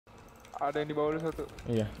Ada yang di bawah lu satu.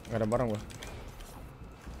 Iya, gak ada barang gua.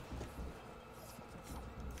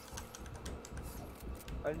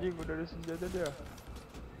 Anjing udah ada senjata dia.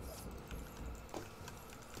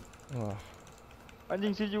 Wah.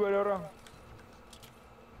 Anjing sih juga ada orang.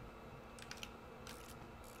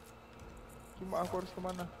 Cuma aku harus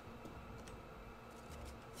kemana?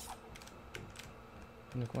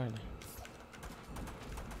 Ini kemana nih?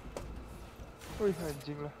 Wih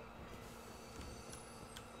anjing lah.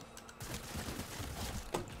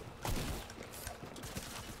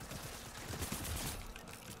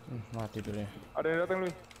 Mati dulu ya. Ada yang datang lu.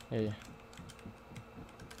 Iya.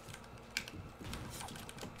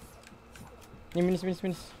 Ini minus.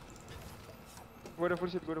 Gua ada full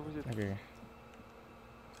sheet. Oke.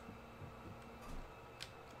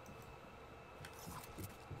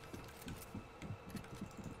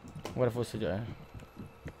 Gua ada full saja ya.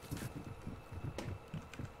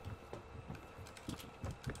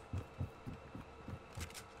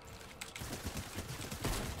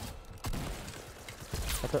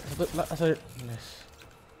 Satu lah, nice.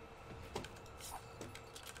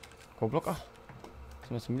 Goblok ah.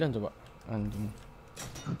 99 coba. Anjing.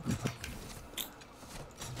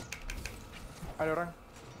 Ada orang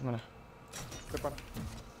Mana? depan.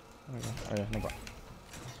 Ayo, nembak.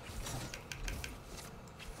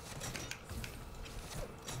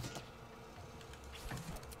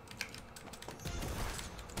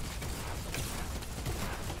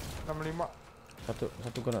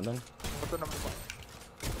 Satu kena dan 165.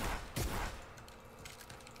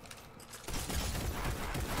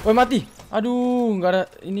 Woi mati. Aduh, nggak ada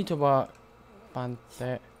ini coba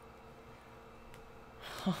pantai.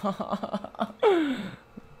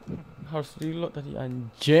 Harus reload tadi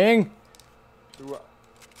anjing. 2.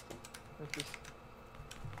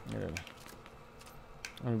 Ya udah.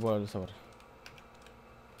 Ambil bola dulu sabar.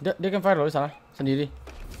 Dia kan fire loh di sana sendiri.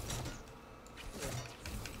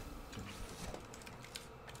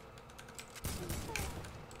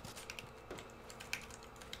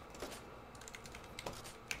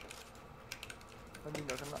 Anjing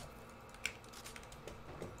nggak kena.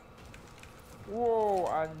 Wow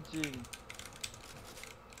anjing.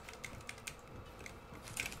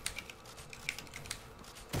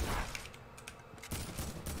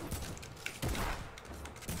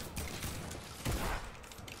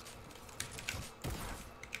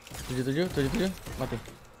 tujuh mati.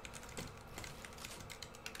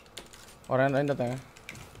 Orang lain datang ya.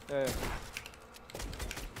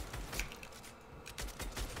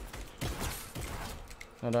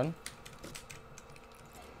 Nonton.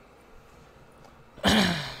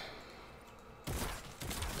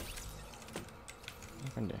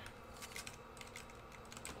 Kan dia.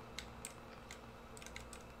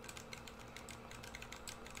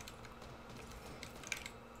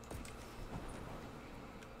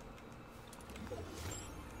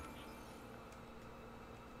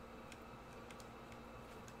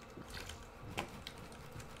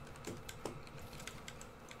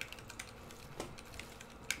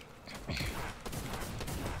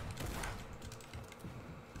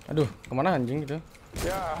 Aduh, kemana anjing gitu?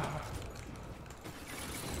 Ya.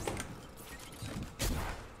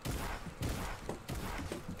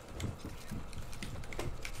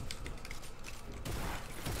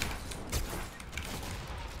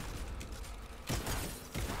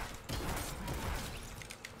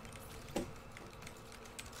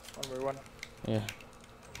 One by one. Iya.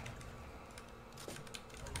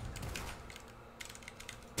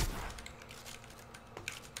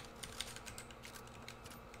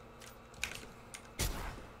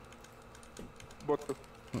 Bot tuh.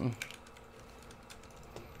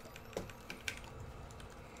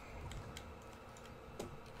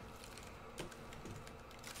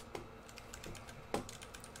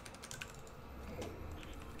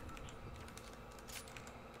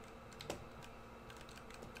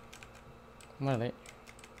 Mana lagi?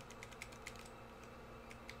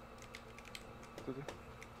 Tuh.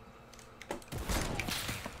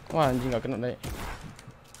 Wah anjing gak kena lagi.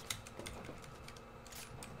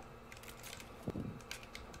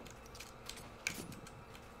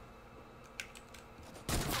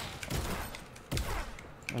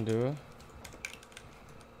 Aduh.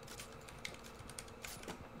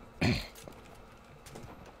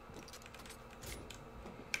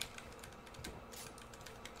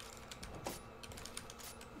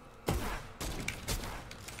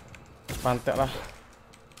 Pantek lah.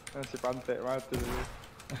 Si pantai mati dulu.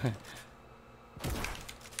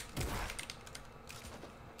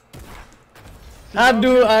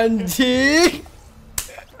 Aduh anjing.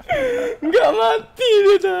 Nggak mati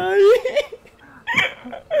dia tadi.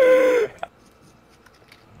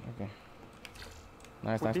 Oke.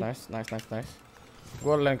 Nice, Putih. nice.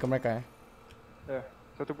 Gua land ke mereka ya. Ya,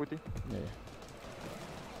 satu putih. Iya.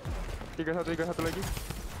 3-1 lagi.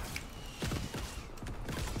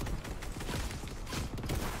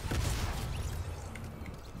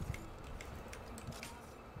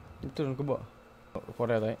 Itu turun ke bawah.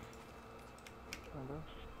 Korea tadi. Ada.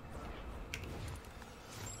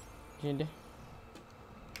 Ini dia.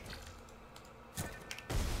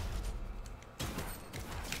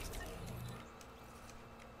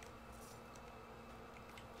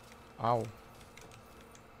 Au.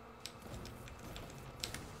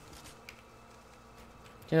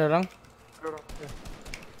 Sini ada orang. Dorong. Ya.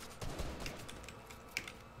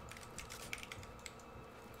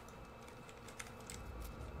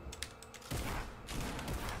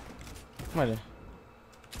 Mana dia?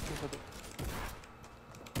 Satu.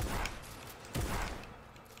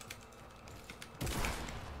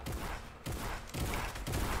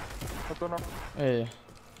 Satu knock. Iya.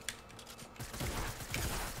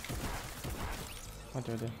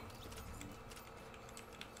 Mati.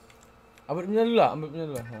 Ambil punya dulu lah,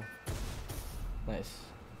 Oh. Nice.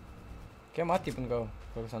 Kayak mati pun kau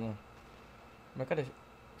kalau ke sana. Mereka ada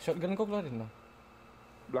shotgun kau keluarin lah.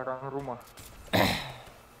 Belakang rumah.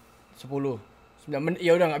 10 9 menit.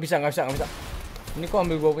 Ya udah nggak bisa. Ini kau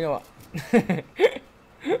ambil gua punya, Pak.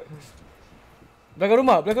 Belakang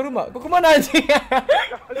rumah. Kau kemana anjing?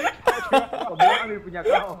 Kau bilang ambil punya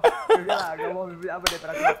kau. Kau bilang kau mau ambil apa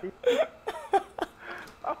daripada aku mati.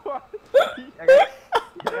 Apa? Ya kan?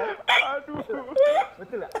 Ya kan? Aduh.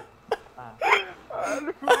 Betul tak? Ah.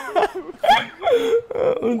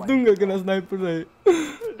 Untung nggak kena sniper saya.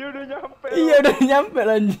 Dia udah nyampe. Iya udah nyampe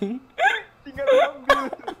lah, anjing. Tinggal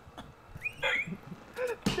ambil.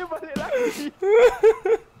 Dia balik lagi.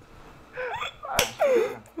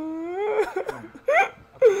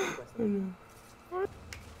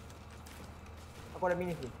 Aku ada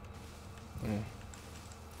mini sih.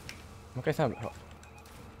 Makanya sampai.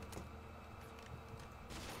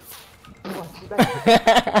 Wah, kita.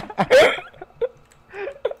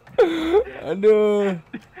 Aduh.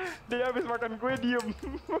 Dia habis makan kue diem.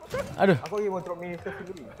 Aduh. Aku lagi mau drop mini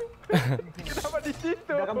sendiri. Kenapa di situ?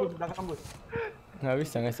 Belakang kampus. Nggak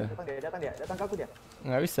bisa. Datang ke aku dia.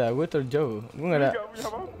 Nggak bisa, gue terjauh. Gue nggak ada. Nggak punya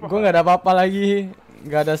apa-apa. Gue nggak ada apa-apa lagi.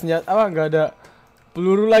 Nggak ada senjata nggak ada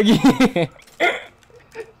peluru lagi.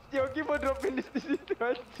 Yogi mau dropin di situ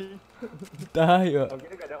anjing. Tahu. Oke,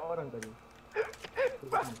 nggak ada orang tadi.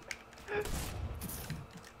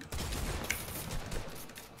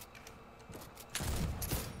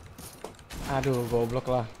 Aduh,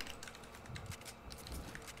 goblok lah.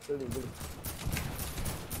 Beli.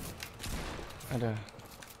 Ada.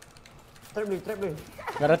 Trap beli.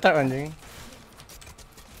 Nggak ada trap anjing.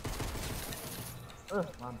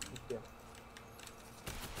 Mampus ya.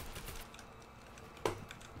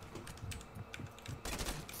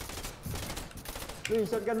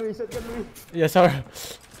 Shotgun lu. Iya, sorry.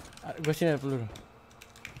 Gue sini ada peluru.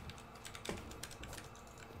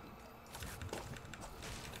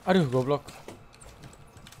 Aduh, goblok.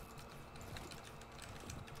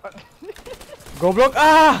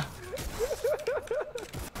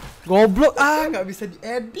 Goblok nggak bisa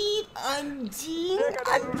diedit anjing. Dia nggak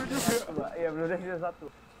ada peluru juga. Iya, belum ada sisa satu.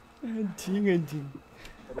 Anjing.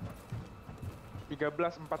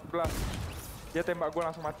 13-14. Dia tembak gua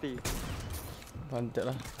langsung mati. Pantek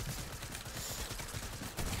lah.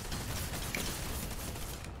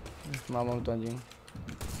 Mamam tuh anjing.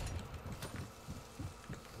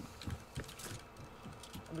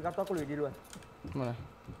 Ambil kartu aku di luar. Mana?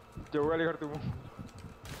 Jauh kali kartumu.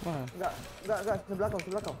 Mana? Enggak,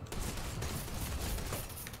 sebelah kau.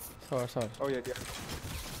 Sor. Oh iya dia.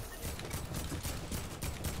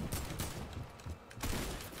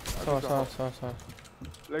 Sor.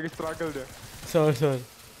 Lagi struggle dia. Sor.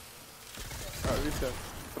 Gak bisa.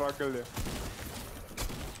 Struggle dia.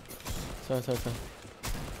 Sor.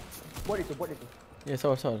 Buat itu. Ya,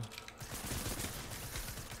 sor.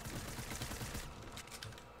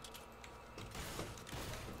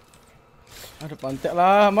 Aduh, pantek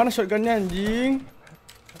lah. Mana shotgunnya anjing?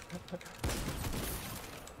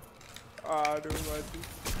 Aduh mati.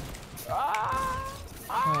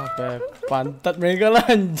 Pantat mereka lah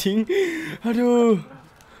anjing. Aduh.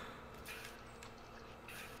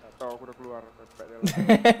 Gak tau aku udah keluar. Pepek dia lah.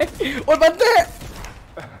 Oh, pantek.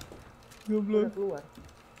 Goblok. Keluar.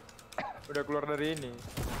 Udah keluar dari ini.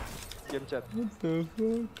 Game chat. What the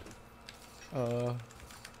fuck?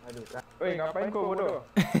 Aduh, Woi ngapain kau bodoh?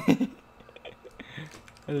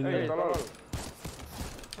 Hei tolol.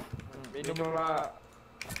 Minumlah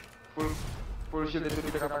full shield itu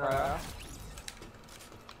di dekat tengah ya.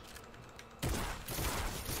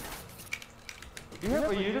 You have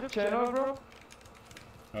a YouTube channel, bro?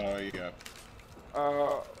 Yeah.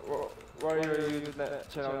 What are your YouTube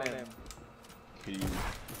channel name? Can you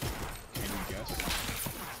guess?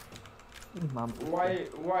 Mampu. Why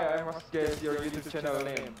I must guess your YouTube channel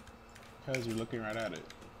name? Because you're looking right at it.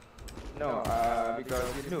 No, because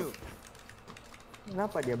you noob.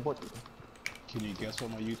 Kenapa dia bot? Can you guess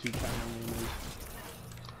what my YouTube channel name is?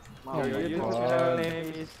 Your YouTube channel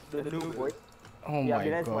name is the noob boy. Oh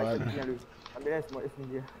my god. Ambil semua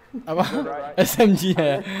SMG. Apa? SMG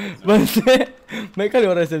ya? Bangke. Baik kali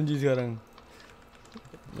orang SMG sekarang.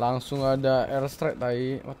 Langsung ada airstrike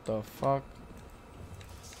tadi. What the fuck?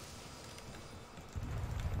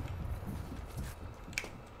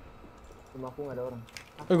 Rumah aku nggak ada orang.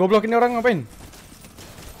 Goblok, ini orang ngapain?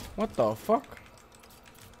 What the fuck?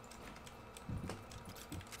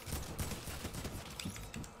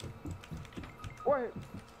 Woi,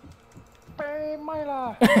 pemai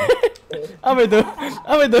lah. Apa itu?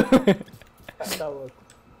 Apa itu? Tahu.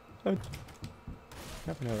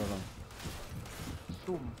 Kenapa ini orang?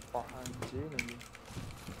 Sumpah anjing.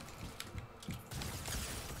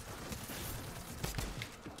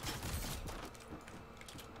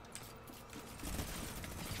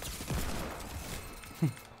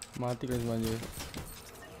 Mati kan semuanya.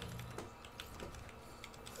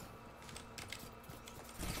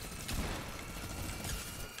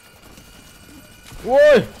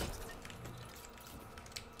 Woi.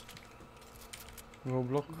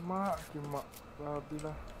 Goblok. Cuma babi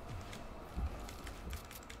lah.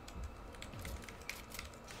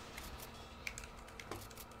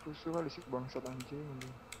 Rusuh kali sih bangsat anjing.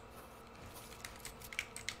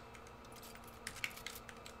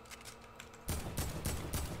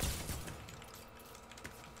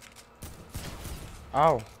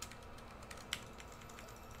 Aw.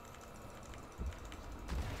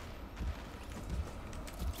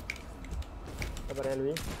 Kabar ya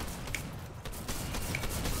Louis?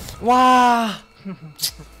 Wah.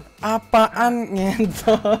 Apaan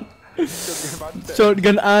ngentot?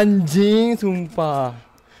 Shotgun anjing, sumpah.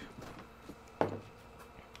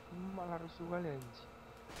 Malah rusuh kali anjing.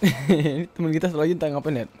 Ini teman kita selalu tentang apa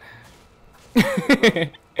net?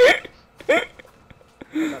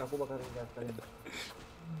 Bakar aku bakar gas kalian.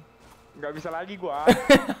 Nggak bisa lagi gua.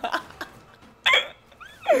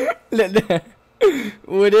 Lihat deh.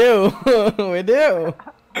 Waduh, waduh. Gitu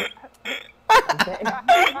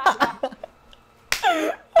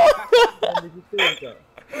ya.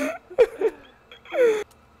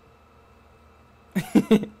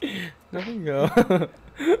 Kenapa enggak?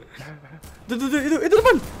 Tuh, itu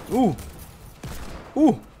depan.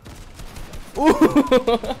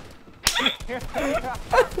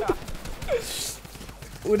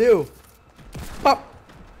 Waduh. Pap.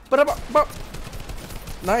 Berapa? Pap.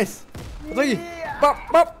 Nice. Satu lagi.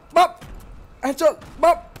 Pap. Headshot.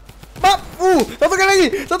 Pap. Satu kali lagi.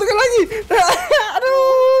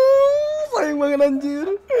 Aduh, sayang banget anjir.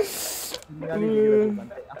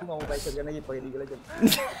 Aku nggak mau pakai shotgun lagi, pakai Eagle aja.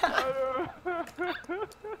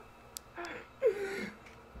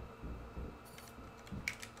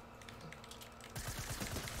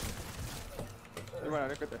 Gimana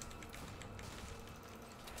deket ya?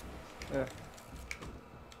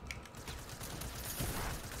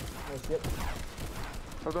 Siap.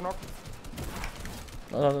 Satu knock.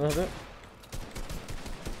 Satu.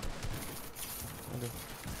 Aduh.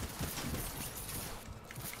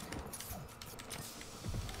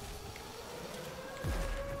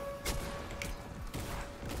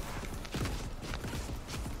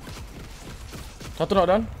 Satu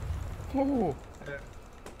knockdown.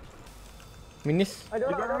 Minis. Ada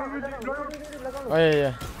Di belakang belakang. Oh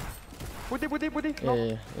iya. Putih.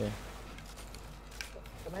 Iya.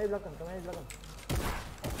 Kemana di belakang?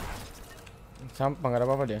 Sampah, nggak ada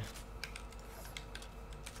apa-apa dia.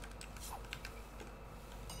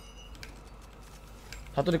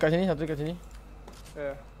 Satu dekat sini.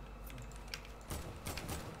 Iya.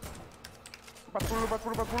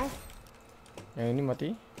 40. Yang ini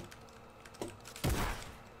mati.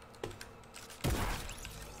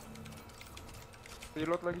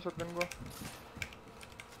 Reload lagi shotgun gua.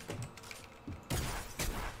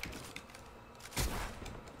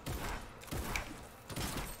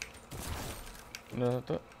 Udah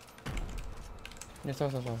satu. Ini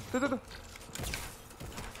sama. Tuh.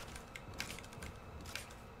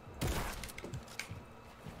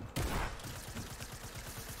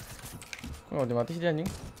 Oh, dia mati sih dia anjing.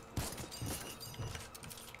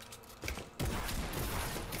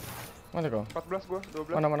 Mana kau? 14 gua,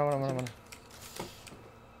 12. Mana.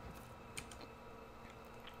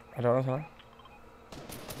 Ada orang sana?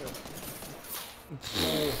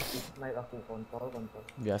 Naik aku kontrol.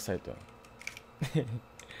 Biasa itu.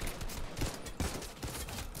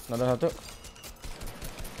 Ada satu.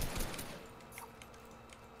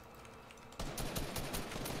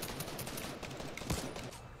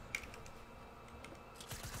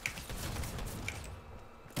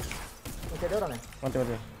 Masih ada orang ya? Mati.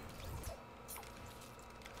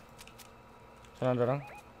 Sana ada orang.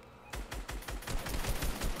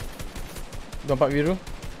 24 biru.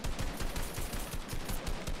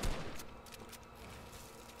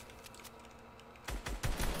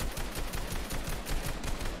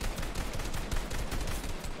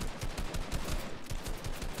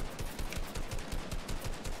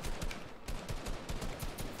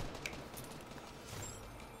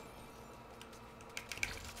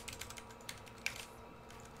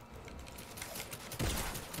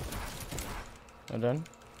 Dan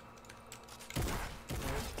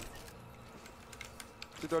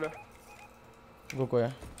Situ ada. buku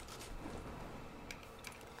ya.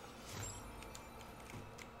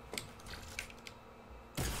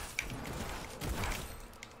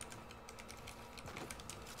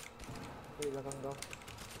 Di belakang kau.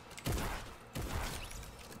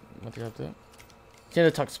 Mati satu. Sini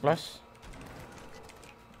ada chuck splash.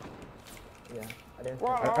 Iya, ada yang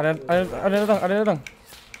Wah, Ada yang datang.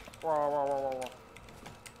 wah.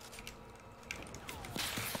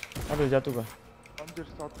 Aduh, jatuh gua. Anjir,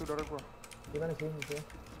 satu darah gua. di mana sih musuhnya?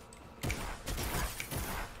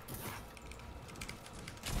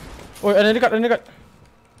 Oh, ada yang dekat.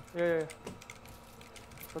 Iya.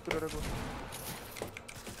 Satu darah gua.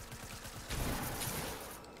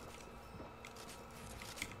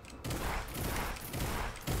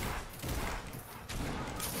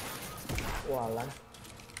 Walan.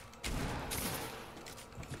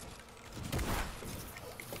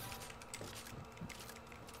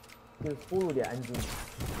 Kill 10 dia anjing.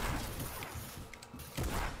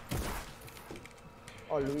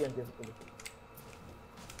 Oh lu yang kill 10.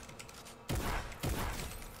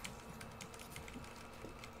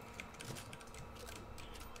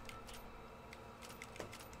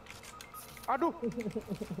 Aduh.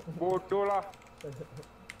 Bodoh lah.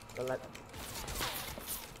 Telat.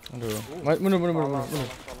 Aduh. Mundur. Salah.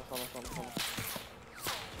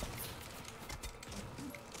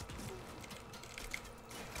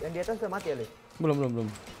 Yang di atas udah mati ya, Le? Belum.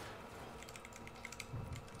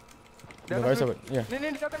 Di Udah atas guys, tuh. sahabat. Iya, Nih,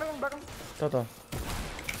 di belakang. tahu.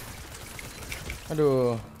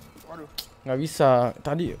 Aduh, Waduh. nggak bisa.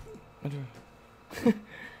 Tadi, aduh.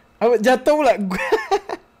 Apa jatuh pula gua.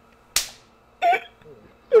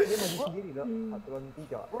 Dia maju sendiri loh, 1 lawan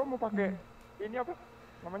 3. Gua mau pakai ini apa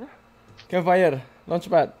namanya? Campfire,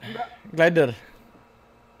 launchpad, glider.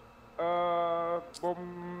 Bom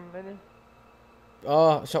ini.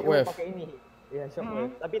 Oh, Dia shockwave. mau pakai ini. Iya,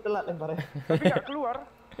 shockwave. Tapi telat lemparnya. Tapi nggak keluar.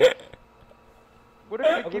 Gua udah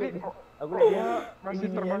ke kiri kok. Aku lihat dia Masih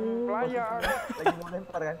ininya terbang tuh, melayang. lagi mau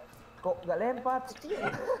lempar kan. Kok nggak lempar? Cici.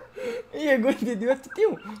 Iya, gue tiba-tiba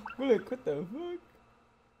cetiu. Gue like, what the fuck?